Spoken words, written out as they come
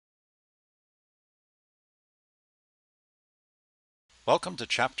Welcome to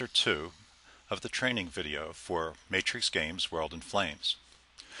Chapter 2 of the training video for Matrix Games World in Flames.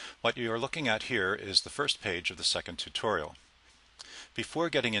 What you are looking at here is the first page of the second tutorial. Before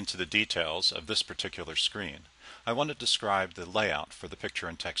getting into the details of this particular screen, I want to describe the layout for the picture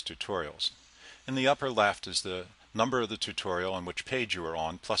and text tutorials. In the upper left is the number of the tutorial and which page you are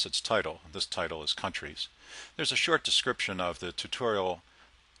on, plus its title. This title is Countries. There's a short description of the tutorial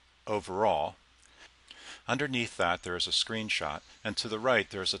overall. Underneath that there is a screenshot, and to the right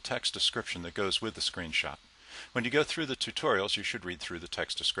there is a text description that goes with the screenshot. When you go through the tutorials, you should read through the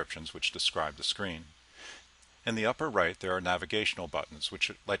text descriptions which describe the screen. In the upper right there are navigational buttons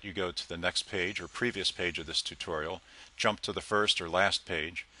which let you go to the next page or previous page of this tutorial, jump to the first or last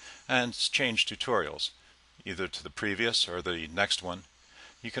page, and change tutorials, either to the previous or the next one.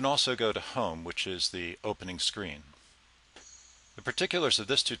 You can also go to Home, which is the opening screen. The particulars of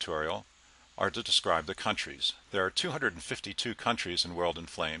this tutorial are to describe the countries. There are 252 countries in World in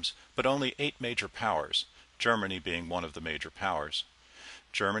Flames, but only 8 major powers, Germany being one of the major powers.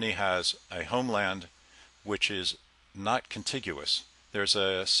 Germany has a homeland which is not contiguous. There's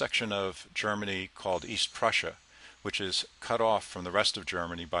a section of Germany called East Prussia, which is cut off from the rest of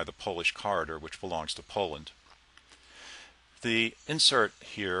Germany by the Polish corridor, which belongs to Poland. The insert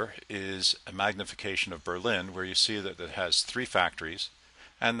here is a magnification of Berlin, where you see that it has 3 factories,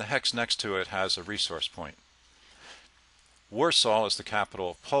 and the hex next to it has a resource point. Warsaw is the capital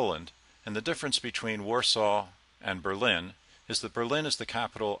of Poland, and the difference between Warsaw and Berlin is that Berlin is the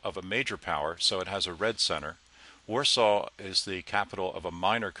capital of a major power, so it has a red center. Warsaw is the capital of a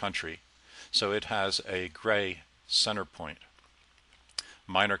minor country, so it has a gray center point.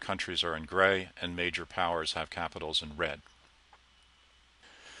 Minor countries are in gray, and major powers have capitals in red.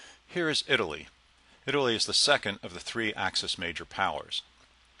 Here is Italy. Italy is the second of the 3 Axis major powers.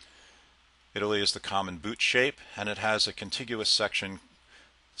 Italy is the common boot shape, and it has a contiguous section,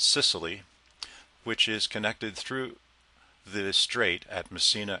 Sicily, which is connected through the strait at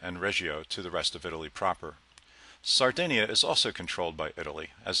Messina and Reggio to the rest of Italy proper. Sardinia is also controlled by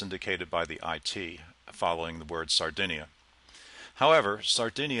Italy, as indicated by the IT following the word Sardinia. However,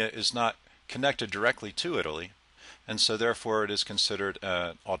 Sardinia is not connected directly to Italy, and so therefore it is considered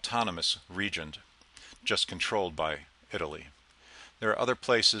an autonomous region, just controlled by Italy. There are other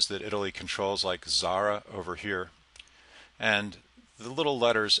places that Italy controls, like Zara over here, and the little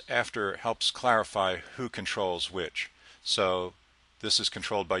letters after helps clarify who controls which. So this is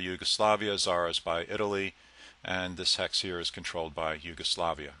controlled by Yugoslavia, Zara is by Italy, and this hex here is controlled by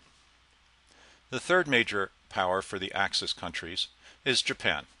Yugoslavia. The third major power for the Axis countries is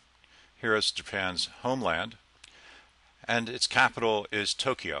Japan. Here is Japan's homeland, and its capital is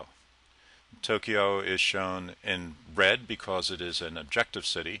Tokyo. Tokyo is shown in red because it is an objective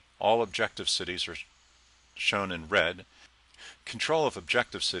city. All objective cities are shown in red. Control of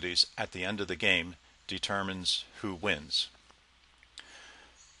objective cities at the end of the game determines who wins.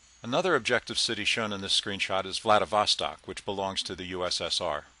 Another objective city shown in this screenshot is Vladivostok, which belongs to the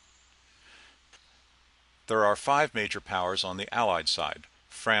USSR. There are 5 major powers on the Allied side,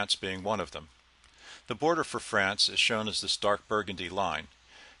 France being one of them. The border for France is shown as this dark burgundy line,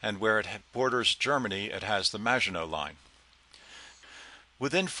 and where it borders Germany, it has the Maginot Line.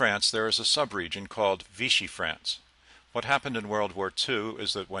 Within France, there is a subregion called Vichy France. What happened in World War II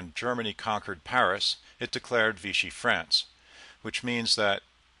is that when Germany conquered Paris, it declared Vichy France, which means that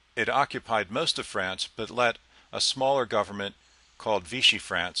it occupied most of France, but let a smaller government called Vichy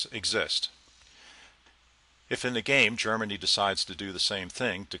France exist. If in the game Germany decides to do the same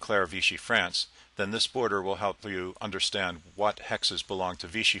thing, declare Vichy France, then this border will help you understand what hexes belong to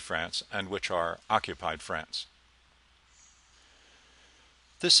Vichy France and which are occupied France.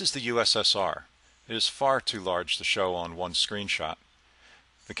 This is the USSR. It is far too large to show on one screenshot.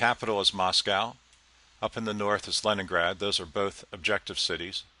 The capital is Moscow. Up in the north is Leningrad. Those are both objective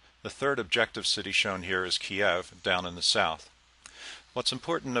cities. The third objective city shown here is Kiev, down in the south. What's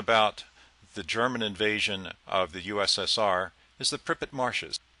important about the German invasion of the USSR is the Pripyat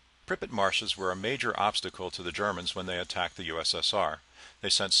Marshes. Pripyat Marshes were a major obstacle to the Germans when they attacked the USSR. They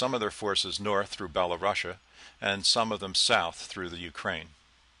sent some of their forces north through Belorussia and some of them south through the Ukraine.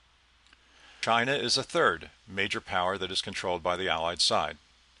 China is a third major power that is controlled by the Allied side.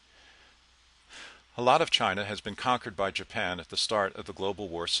 A lot of China has been conquered by Japan at the start of the global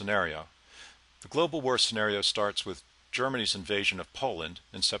war scenario. The global war scenario starts with Germany's invasion of Poland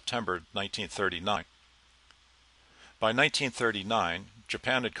in September 1939. By 1939,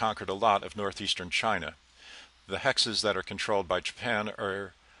 Japan had conquered a lot of northeastern China. The hexes that are controlled by Japan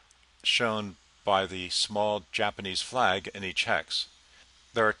are shown by the small Japanese flag in each hex.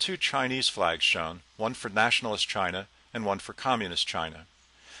 There are 2 Chinese flags shown, one for Nationalist China and one for Communist China.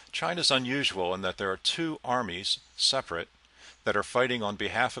 China is unusual in that there are two armies, separate, that are fighting on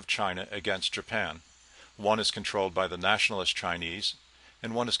behalf of China against Japan. One is controlled by the nationalist Chinese,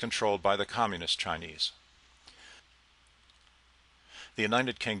 and one is controlled by the communist Chinese. The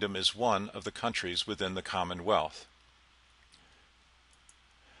United Kingdom is one of the countries within the Commonwealth.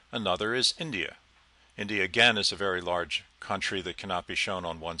 Another is India. India again is a very large country that cannot be shown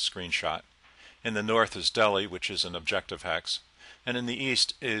on one screenshot. In the north is Delhi, which is an objective hex, and in the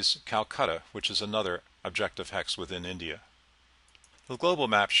east is Calcutta, which is another objective hex within India. The global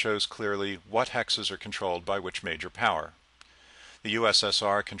map shows clearly what hexes are controlled by which major power. The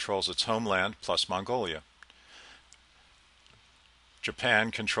USSR controls its homeland plus Mongolia. Japan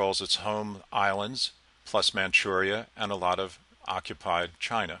controls its home islands plus Manchuria and a lot of occupied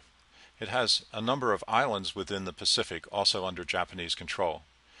China. It has a number of islands within the Pacific also under Japanese control.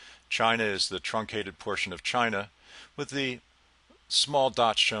 China is the truncated portion of China, with the small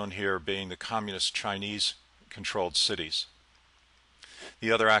dots shown here being the communist Chinese controlled cities.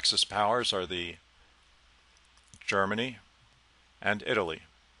 The other Axis powers are the Germany and Italy.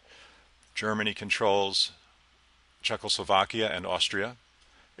 Germany controls Czechoslovakia and Austria.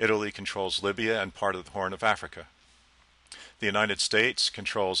 Italy controls Libya and part of the Horn of Africa. The United States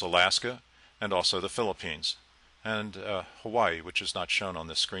controls Alaska and also the Philippines, and Hawaii, which is not shown on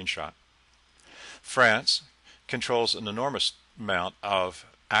this screenshot. France controls an enormous amount of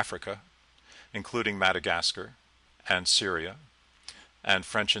Africa, including Madagascar and Syria, and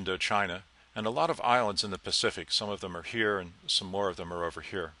French Indochina, and a lot of islands in the Pacific. Some of them are here and some more of them are over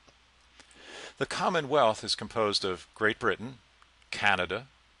here. The Commonwealth is composed of Great Britain, Canada,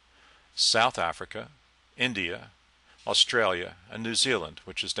 South Africa, India, Australia, and New Zealand,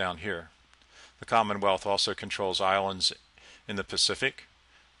 which is down here. The Commonwealth also controls islands in the Pacific,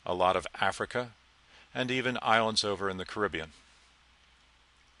 a lot of Africa, and even islands over in the Caribbean.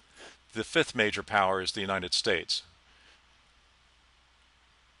 The fifth major power is the United States.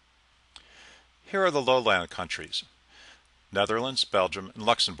 Here are the lowland countries: Netherlands, Belgium, and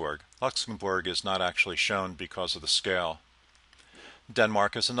Luxembourg. Luxembourg is not actually shown because of the scale.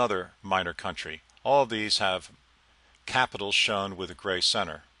 Denmark is another minor country. All of these have capitals shown with a gray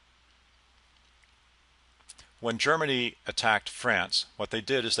center. When Germany attacked France, what they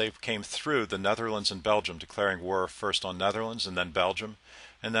did is they came through the Netherlands and Belgium, declaring war first on Netherlands and then Belgium,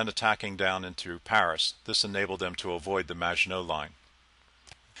 and then attacking down into Paris. This enabled them to avoid the Maginot Line.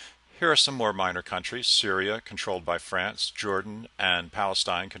 Here are some more minor countries: Syria, controlled by France; Jordan and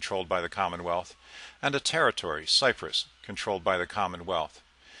Palestine, controlled by the Commonwealth; and a territory, Cyprus, controlled by the Commonwealth.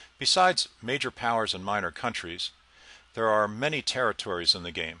 Besides major powers and minor countries, there are many territories in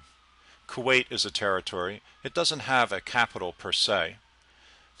the game. Kuwait is a territory. It doesn't have a capital per se.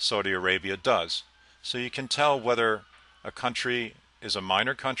 Saudi Arabia does. So you can tell whether a country is a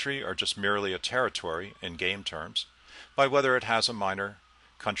minor country or just merely a territory in game terms by whether it has a minor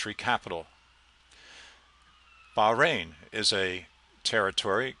country capital. Bahrain is a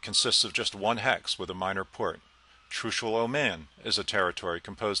territory, consists of just one hex with a minor port. Trucial Oman is a territory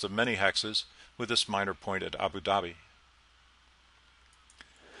composed of many hexes with this minor point at Abu Dhabi.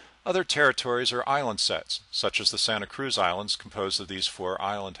 Other territories are island sets, such as the Santa Cruz Islands, composed of these 4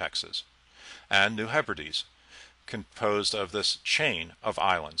 island hexes, and New Hebrides, composed of this chain of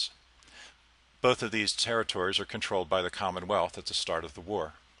islands. Both of these territories are controlled by the Commonwealth at the start of the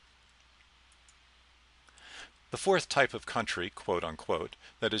war. The fourth type of country, quote unquote,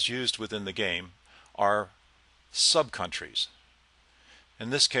 that is used within the game are sub-countries. In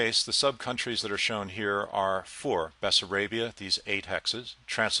this case, the sub-countries that are shown here are 4: Bessarabia, these 8 hexes;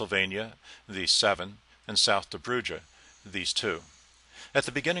 Transylvania, these 7; and South Dobruja, these 2. At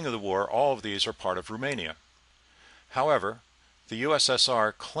the beginning of the war, all of these are part of Romania. However, the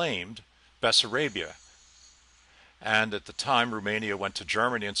USSR claimed Bessarabia, and at the time Romania went to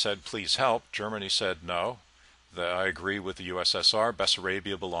Germany and said, "Please help." Germany said, "No, I agree with the USSR,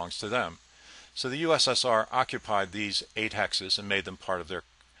 Bessarabia belongs to them." So the USSR occupied these 8 hexes and made them part of their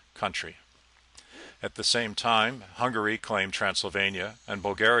country. At the same time, Hungary claimed Transylvania and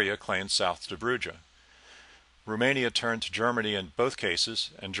Bulgaria claimed South Dobruja. Romania turned to Germany in both cases,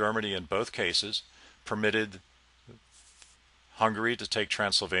 and Germany in both cases permitted Hungary to take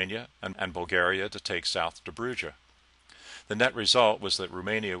Transylvania and Bulgaria to take South Dobruja. The net result was that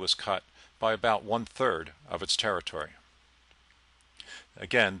Romania was cut by about 1/3 of its territory.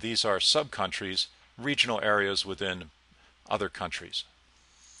 Again, these are sub-countries, regional areas within other countries.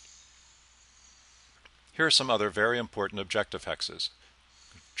 Here are some other very important objective hexes.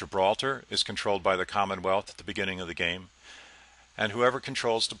 Gibraltar is controlled by the Commonwealth at the beginning of the game, and whoever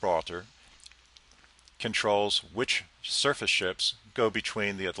controls Gibraltar controls which surface ships go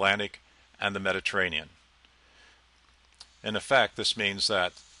between the Atlantic and the Mediterranean. In effect, this means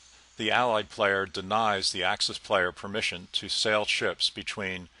that the Allied player denies the Axis player permission to sail ships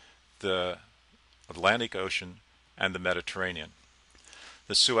between the Atlantic Ocean and the Mediterranean.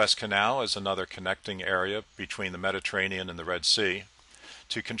 The Suez Canal is another connecting area between the Mediterranean and the Red Sea.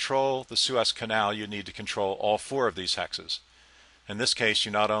 To control the Suez Canal, you need to control all four of these hexes. In this case,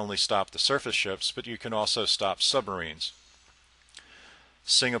 you not only stop the surface ships, but you can also stop submarines.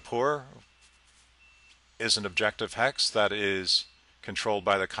 Singapore is an objective hex that is controlled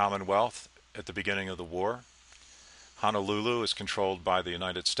by the Commonwealth at the beginning of the war. Honolulu is controlled by the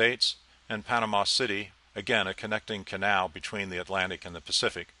United States, and Panama City, again a connecting canal between the Atlantic and the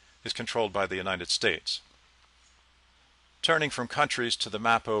Pacific, is controlled by the United States. Turning from countries to the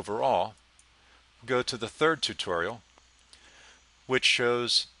map overall, go to the third tutorial, which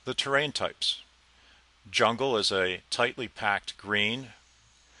shows the terrain types. Jungle is a tightly packed green,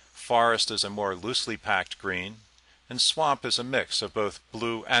 forest is a more loosely packed green, and swamp is a mix of both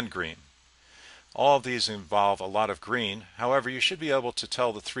blue and green. All of these involve a lot of green. However, you should be able to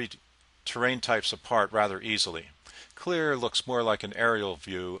tell the three terrain types apart rather easily. Clear looks more like an aerial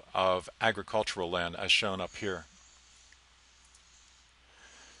view of agricultural land as shown up here.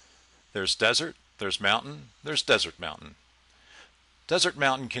 There's desert, there's mountain, there's desert mountain. Desert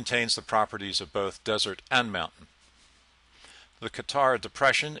mountain contains the properties of both desert and mountain. The Qattara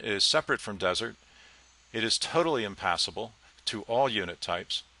Depression is separate from desert. It is totally impassable to all unit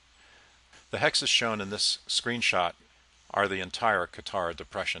types. The hexes shown in this screenshot are the entire Qattara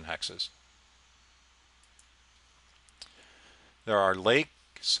Depression hexes. There are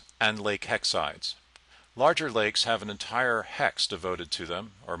lakes and lake hexides. Larger lakes have an entire hex devoted to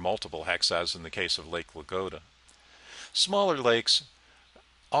them, or multiple hexes, as in the case of Lake Lagoda. Smaller lakes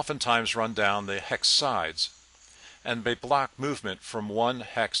oftentimes run down the hex sides, and may block movement from one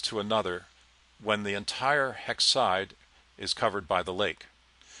hex to another when the entire hex side is covered by the lake.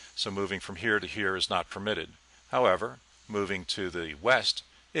 So moving from here to here is not permitted. However, moving to the west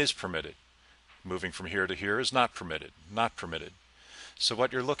is permitted. Moving from here to here is not permitted. So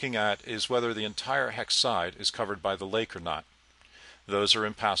what you're looking at is whether the entire hex side is covered by the lake or not. Those are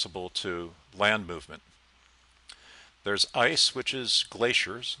impassable to land movement. There's ice, which is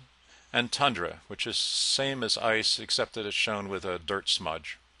glaciers, and tundra, which is same as ice except that it's shown with a dirt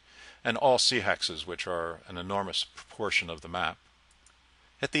smudge, and all sea hexes, which are an enormous proportion of the map.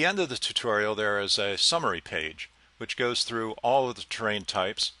 At the end of the tutorial there is a summary page which goes through all of the terrain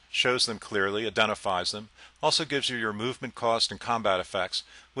types, shows them clearly, identifies them, also gives you your movement cost and combat effects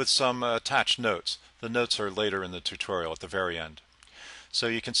with some attached notes. The notes are later in the tutorial at the very end. So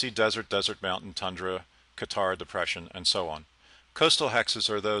you can see desert, desert mountain, tundra, Qattara Depression, and so on. Coastal hexes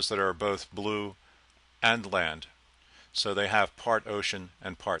are those that are both blue and land. So they have part ocean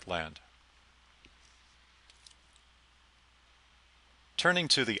and part land. Turning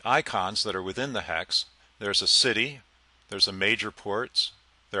to the icons that are within the hex, there's a city, there's a major ports,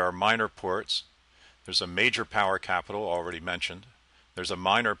 there are minor ports, there's a major power capital already mentioned, there's a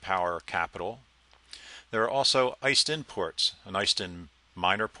minor power capital. There are also iced-in ports, an iced-in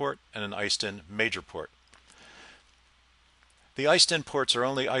minor port and an iced-in major port. The iced-in ports are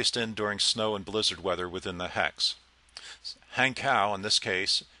only iced in during snow and blizzard weather within the hex. Hankow, in this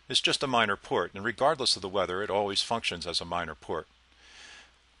case, is just a minor port, and regardless of the weather, it always functions as a minor port.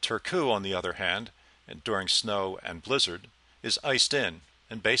 Turku, on the other hand, during snow and blizzard, is iced in,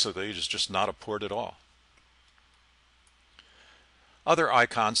 and basically it is just not a port at all. Other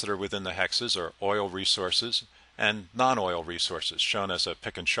icons that are within the hexes are oil resources and non-oil resources, shown as a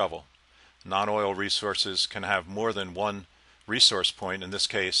pick and shovel. Non-oil resources can have more than one resource point. In this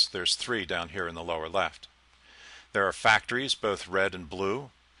case, there's 3 down here in the lower left. There are factories, both red and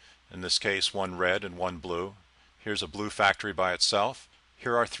blue. In this case, 1 red and 1 blue. Here's a blue factory by itself.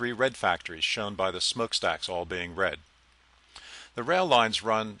 Here are 3 red factories, shown by the smokestacks all being red. The rail lines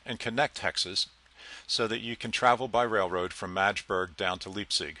run and connect hexes so that you can travel by railroad from Magdeburg down to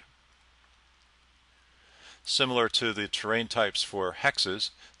Leipzig. Similar to the terrain types for hexes,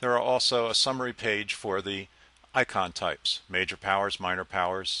 there are also a summary page for the icon types, major powers, minor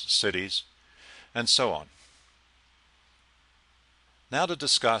powers, cities, and so on. Now to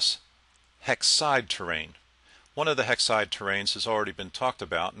discuss hex side terrain. One of the hex side terrains has already been talked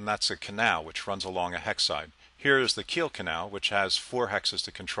about, and that's a canal which runs along a hex side. Here is the Kiel Canal, which has 4 hexes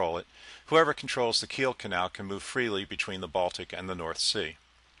to control it. Whoever controls the Kiel Canal can move freely between the Baltic and the North Sea.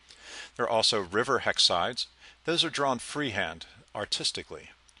 There are also river hex sides. Those are drawn freehand, artistically.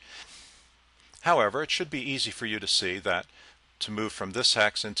 However, it should be easy for you to see that to move from this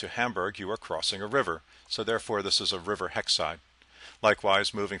hex into Hamburg, you are crossing a river, so therefore this is a river hex side.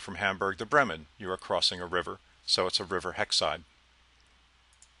 Likewise, moving from Hamburg to Bremen, you are crossing a river, so it's a river hex side.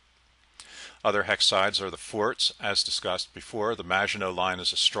 Other hex sides are the forts. As discussed before, the Maginot Line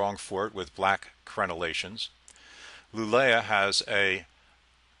is a strong fort with black crenellations. Luleå has a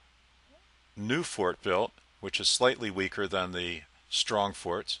new fort built, which is slightly weaker than the strong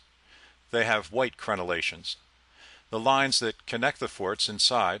forts. They have white crenellations. The lines that connect the forts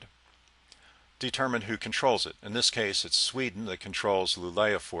inside determine who controls it. In this case, it's Sweden that controls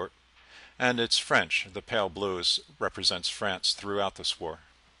Luleå fort, and it's French. The pale blue represents France throughout this war.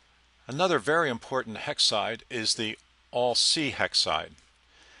 Another very important hex side is the all-sea hex side.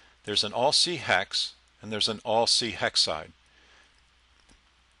 There's an all-sea hex and there's an all-sea hex side.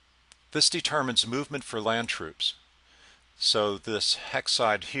 This determines movement for land troops. So this hex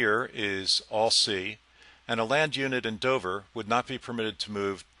side here is all-sea, and a land unit in Dover would not be permitted to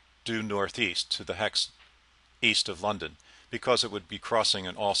move due northeast to the hex east of London because it would be crossing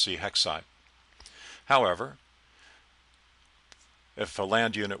an all-sea hex side. However, if a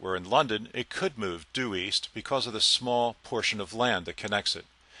land unit were in London, it could move due east because of the small portion of land that connects it.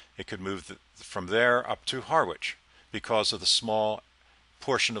 It could move from there up to Harwich because of the small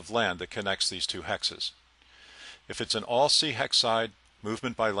portion of land that connects these two hexes. If it's an all-sea hex side,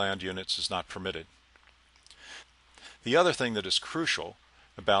 movement by land units is not permitted. The other thing that is crucial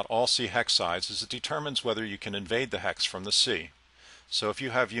about all-sea hex sides is it determines whether you can invade the hex from the sea. So if you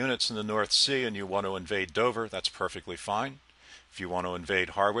have units in the North Sea and you want to invade Dover, that's perfectly fine. If you want to invade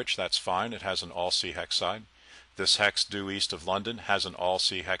Harwich, that's fine. It has an all-sea hex side. This hex due east of London has an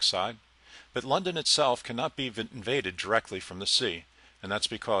all-sea hex side. But London itself cannot be invaded directly from the sea, and that's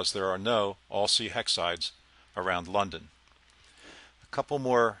because there are no all-sea hex sides around London. A couple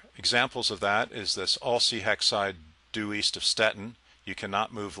more examples of that is this all-sea hex side due east of Stettin. You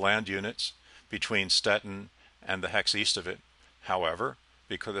cannot move land units between Stettin and the hex east of it. However,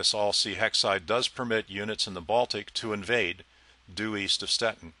 because this all-sea hex side does permit units in the Baltic to invade due east of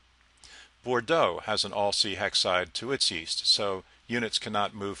Stettin. Bordeaux has an all-sea hex side to its east, so units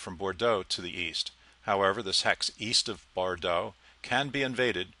cannot move from Bordeaux to the east. However, this hex east of Bordeaux can be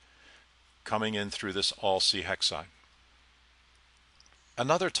invaded coming in through this all-sea hex side.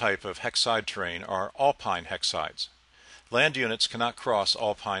 Another type of hex side terrain are alpine hex sides. Land units cannot cross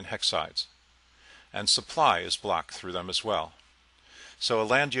alpine hex sides, and supply is blocked through them as well. So a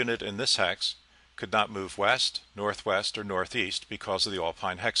land unit in this hex could not move west, northwest, or northeast because of the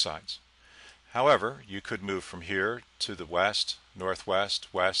alpine hex sides. However, you could move from here to the west,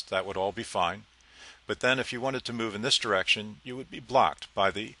 northwest, west, that would all be fine. But then if you wanted to move in this direction, you would be blocked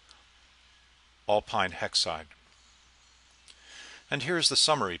by the alpine hex side. And here's the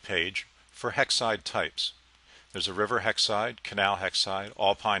summary page for hex side types. There's a river hex side, canal hex side,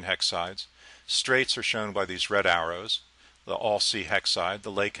 alpine hex sides. Straits are shown by these red arrows, the all-sea hex side,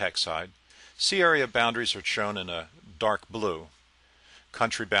 the lake hex side. Sea area boundaries are shown in a dark blue.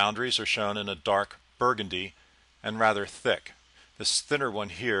 Country boundaries are shown in a dark burgundy and rather thick. This thinner one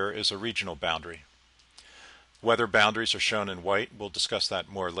here is a regional boundary. Weather boundaries are shown in white. We'll discuss that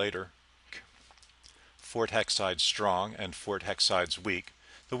more later. Fort hex sides strong and fort hex sides weak.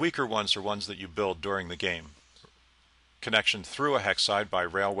 The weaker ones are ones that you build during the game. Connection through a hex side by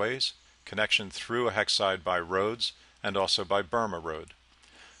railways, connection through a hex side by roads, and also by Burma Road.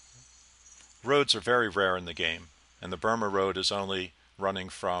 Roads are very rare in the game, and the Burma Road is only running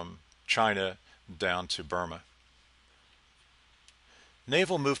from China down to Burma.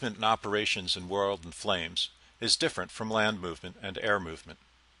 Naval movement and operations in World in Flames is different from land movement and air movement.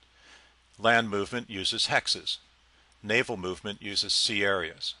 Land movement uses hexes. Naval movement uses sea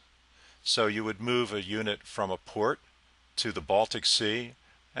areas. So you would move a unit from a port to the Baltic Sea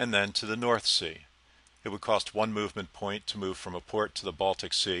and then to the North Sea. It would cost one movement point to move from a port to the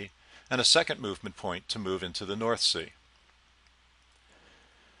Baltic Sea and a second movement point to move into the North Sea.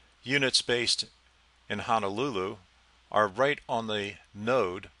 Units based in Honolulu are right on the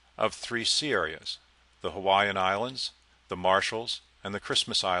node of three sea areas: the Hawaiian Islands, the Marshalls, and the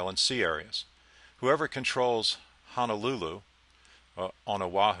Christmas Island sea areas. Whoever controls Honolulu on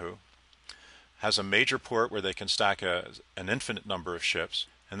Oahu has a major port where they can stack an infinite number of ships,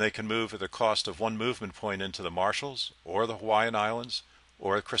 and they can move at the cost of one movement point into the Marshalls or the Hawaiian Islands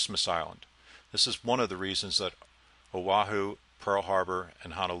or Christmas Island. This is one of the reasons that Oahu, Pearl Harbor,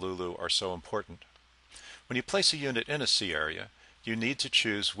 and Honolulu are so important. When you place a unit in a sea area, you need to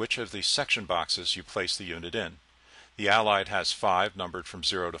choose which of the section boxes you place the unit in. The Allied has 5, numbered from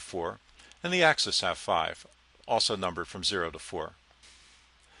 0 to 4, and the Axis have 5, also numbered from 0 to 4.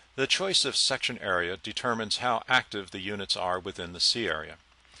 The choice of section area determines how active the units are within the C area.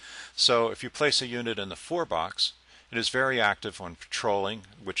 So if you place a unit in the 4 box, it is very active when patrolling,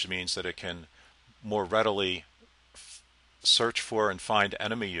 which means that it can more readily search for and find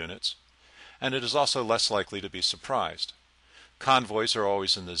enemy units, and it is also less likely to be surprised. Convoys are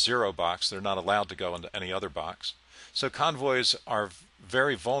always in the 0 box. They're not allowed to go into any other box. So convoys are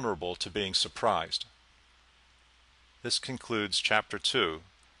very vulnerable to being surprised. This concludes Chapter 2,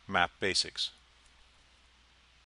 Map Basics.